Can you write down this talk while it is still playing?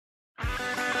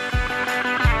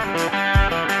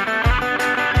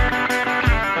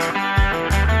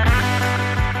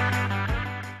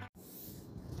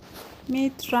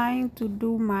trying to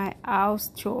do my house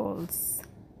chores.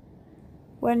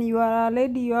 When you are a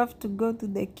lady, you have to go to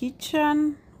the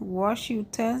kitchen, wash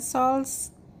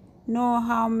utensils, know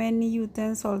how many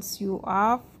utensils you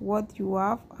have, what you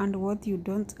have, and what you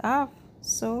don't have.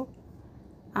 So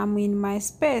I'm in my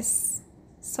space,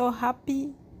 so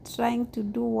happy, trying to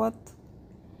do what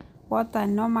I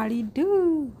normally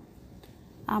do.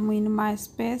 I'm in my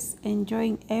space,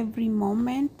 enjoying every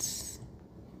moment,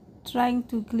 trying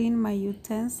to clean my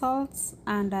utensils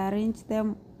and arrange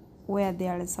them where they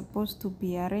are supposed to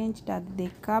be arranged, at the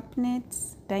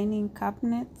cabinets, dining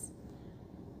cabinets.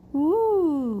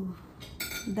 Ooh,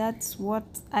 that's what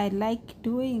I like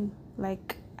doing,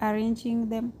 like arranging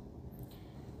them.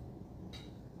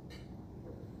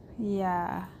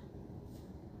 Yeah.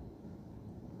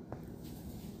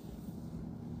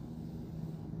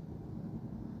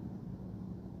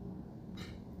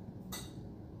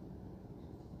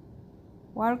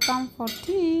 Welcome for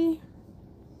tea.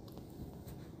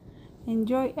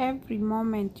 Enjoy every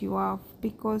moment you have,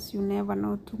 because you never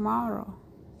know tomorrow.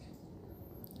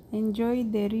 Enjoy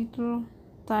the little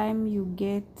time you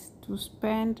get to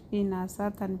spend in a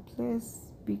certain place,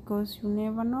 because you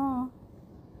never know.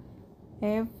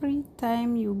 Every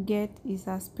time you get is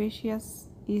a precious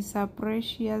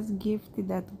gift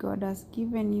that God has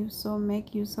given you, so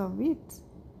make use of it.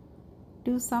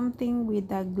 Do something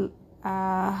with a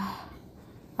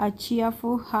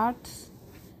cheerful heart.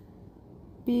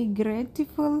 Be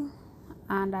grateful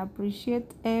and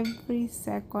appreciate every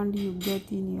second you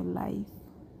get in your life.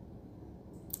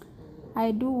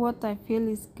 I do what I feel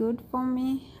is good for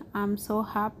me. I'm so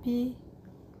happy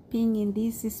being in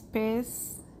this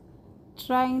space,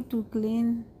 trying to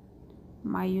clean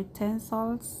my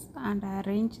utensils and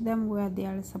arrange them where they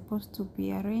are supposed to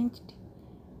be arranged.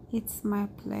 It's my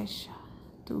pleasure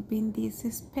to be in this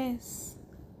space.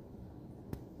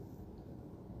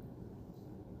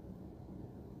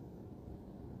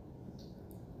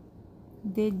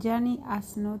 The journey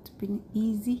has not been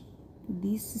easy,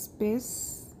 this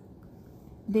space.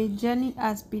 The journey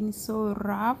has been so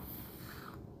rough.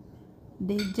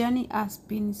 The journey has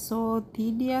been so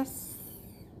tedious.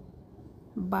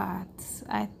 But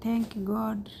I thank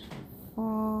God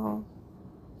for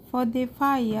the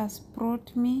far He has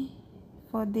brought me,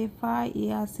 for the far He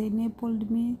has enabled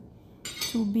me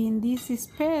to be in this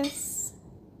space.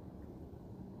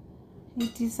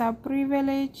 It is a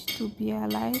privilege to be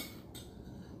alive.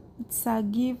 It's a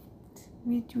gift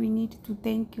which we need to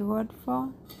thank God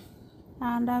for.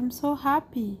 And I'm so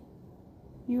happy.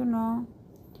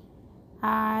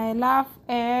 I love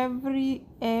every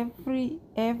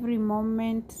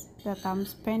moment that I'm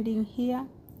spending here.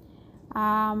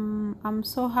 I'm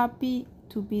so happy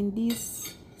to be in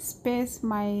this space,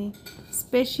 my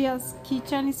spacious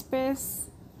kitchen space,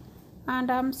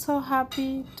 and I'm so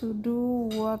happy to do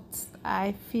what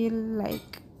I feel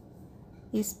like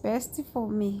is best for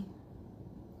me.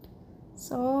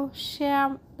 So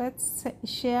let's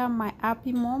share my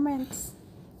happy moments.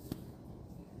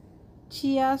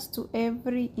 Cheers to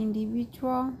every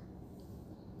individual,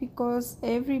 because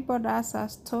everybody has a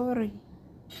story.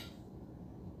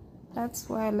 That's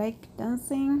why I like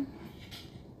dancing,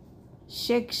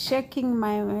 shaking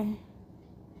my way.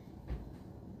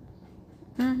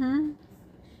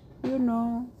 You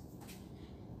know.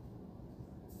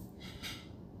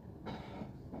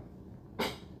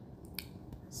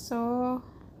 So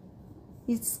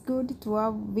it's good to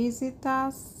have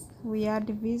visitors. We had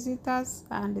visitors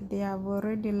and they have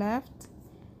already left.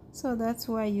 So that's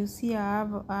why you see I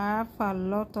have a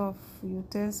lot of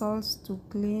utensils to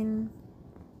clean,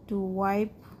 to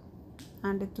wipe,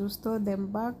 and to store them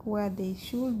back where they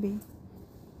should be,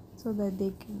 so that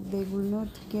they will not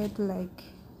get like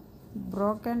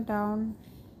broken down.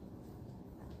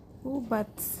 But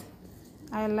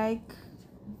I like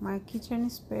my kitchen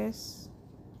space.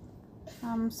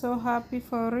 I'm so happy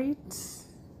for it,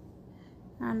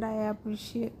 and I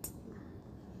appreciate.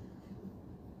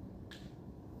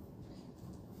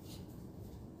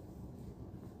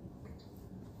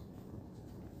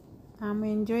 I'm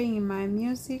enjoying my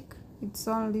music. It's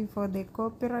only for the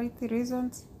copyright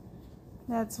reasons.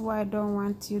 That's why I don't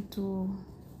want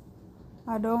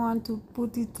to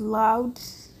put it loud.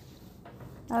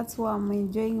 That's why I'm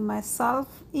enjoying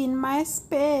myself in my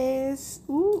space.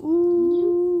 Ooh,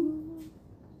 ooh.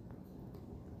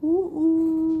 Ooh,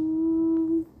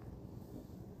 ooh.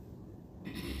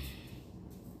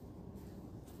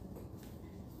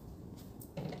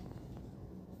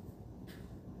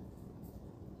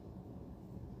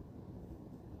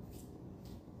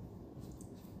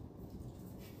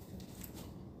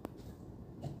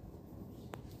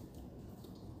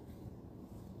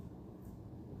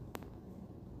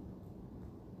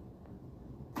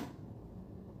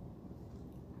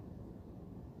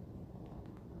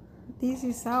 This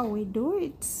is how we do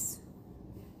it.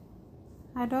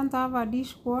 I don't have a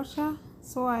dishwasher,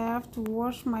 so I have to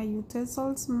wash my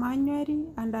utensils manually,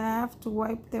 and I have to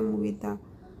wipe them with a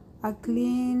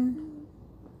clean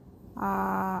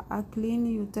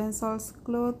utensils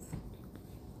cloth.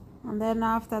 And then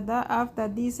after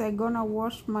this, I'm gonna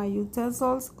wash my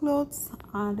utensils clothes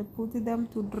and put them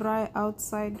to dry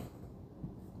outside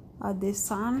the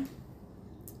sun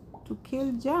to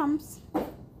kill germs.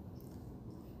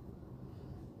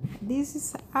 This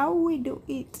is how we do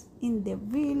it in the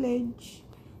village.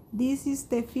 This is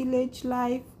the village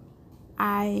life.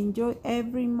 I enjoy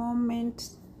every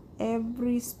moment,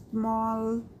 every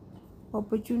small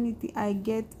opportunity I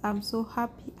get. I'm so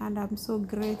happy and I'm so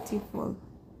grateful.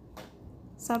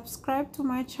 Subscribe to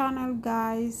my channel,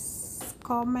 guys.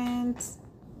 Comment,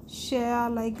 share,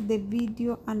 like the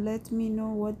video, and let me know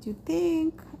what you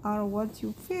think or what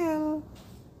you feel.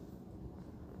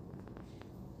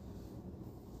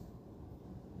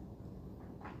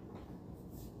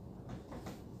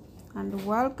 And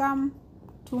welcome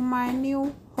to my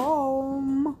new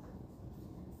home.